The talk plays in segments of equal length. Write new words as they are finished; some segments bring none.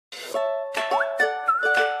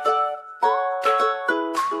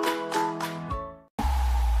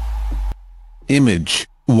Image.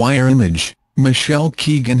 Michelle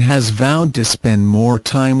Keegan has vowed to spend more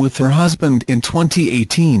time with her husband in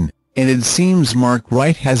 2018, and it seems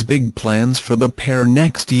Wright has big plans for the pair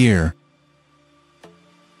next year.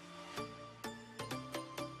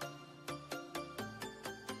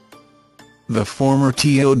 The former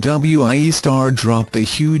TOWIE star dropped a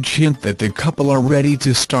huge hint that the couple are ready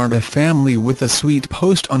to start a family with a sweet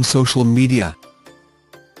post on social media.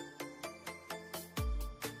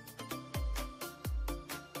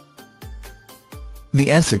 The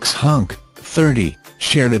Essex hunk, 30,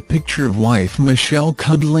 shared a picture of wife Michelle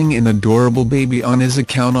cuddling an adorable baby on his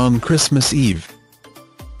account on Christmas Eve.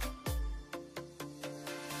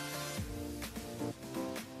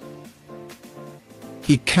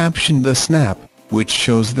 He captioned the snap, which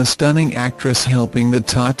shows the stunning actress helping the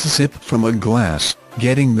tot to sip from a glass,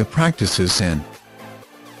 getting the practices in.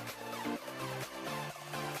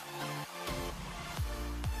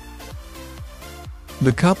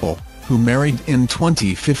 The couple, who married in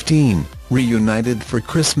 2015, reunited for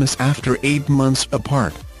Christmas after 8 months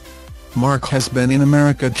apart. Mark has been in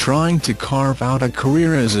America trying to carve out a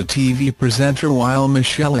career as a TV presenter, while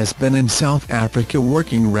Michelle has been in South Africa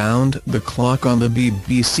working round the clock on the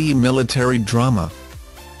BBC military drama.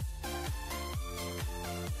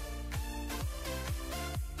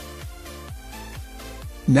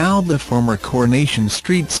 Now the former Coronation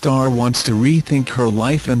Street star wants to rethink her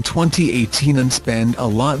life in 2018 and spend a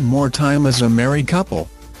lot more time as a married couple.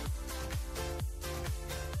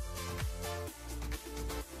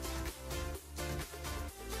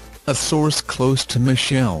 A source close to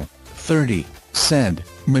Michelle, 30, said,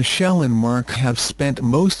 "Michelle and Mark have spent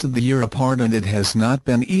most of the year apart and it has not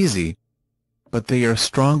been easy. But they are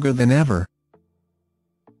stronger than ever."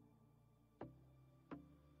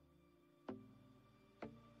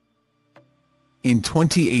 In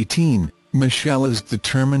 2018, Michelle is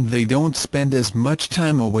determined they don't spend as much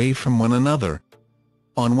time away from one another.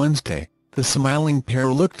 On Wednesday, the smiling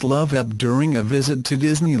pair looked love up during a visit to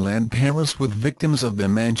Disneyland Paris with victims of the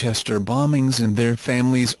Manchester bombings and their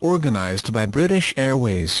families, organised by British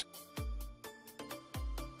Airways.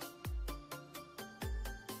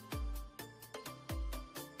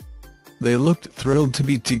 They looked thrilled to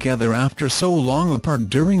be together after so long apart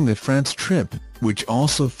during the France trip, which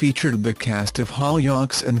also featured the cast of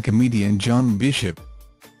Hollyoaks and comedian John Bishop.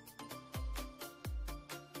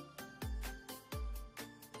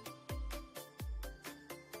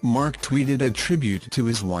 Mark tweeted a tribute to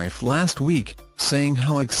his wife last week, saying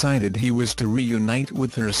how excited he was to reunite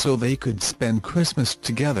with her so they could spend Christmas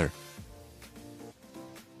together.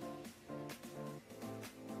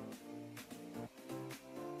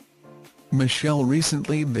 Michelle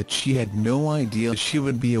recently that she had no idea she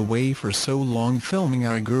would be away for so long filming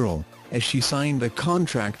Our Girl, as she signed a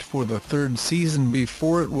contract for the 3rd season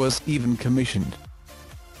before it was even commissioned.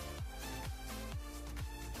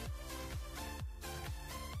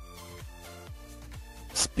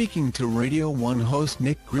 Speaking to Radio 1 host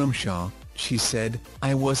Nick Grimshaw, she said,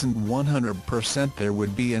 "I wasn't 100% there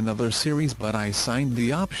would be another series, but I signed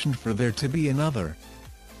the option for there to be another.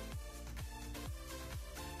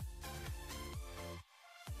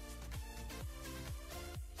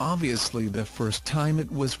 Obviously the first time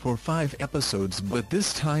it was for 5 episodes, but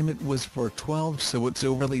this time it was for 12, so it's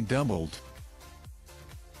overly doubled."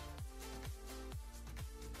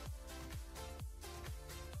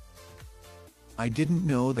 "I didn't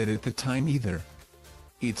know that at the time either.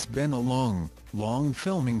 It's been a long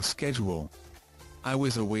filming schedule. I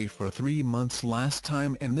was away for 3 months last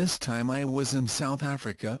time, and this time I was in South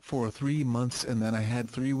Africa for 3 months, and then I had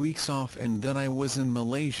 3 weeks off, and then I was in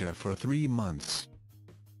Malaysia for 3 months.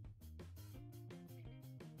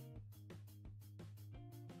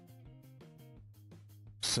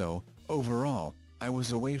 So, overall, I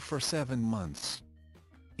was away for 7 months.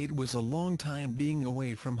 It was a long time being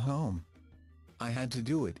away from home. I had to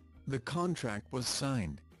do it, the contract was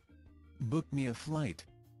signed. Book me a flight."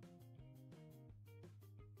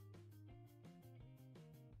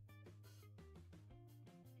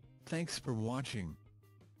 Thanks for watching.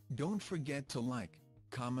 Don't forget to like,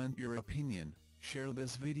 comment your opinion, share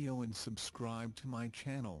this video and subscribe to my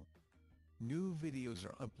channel. New videos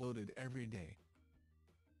are uploaded every day.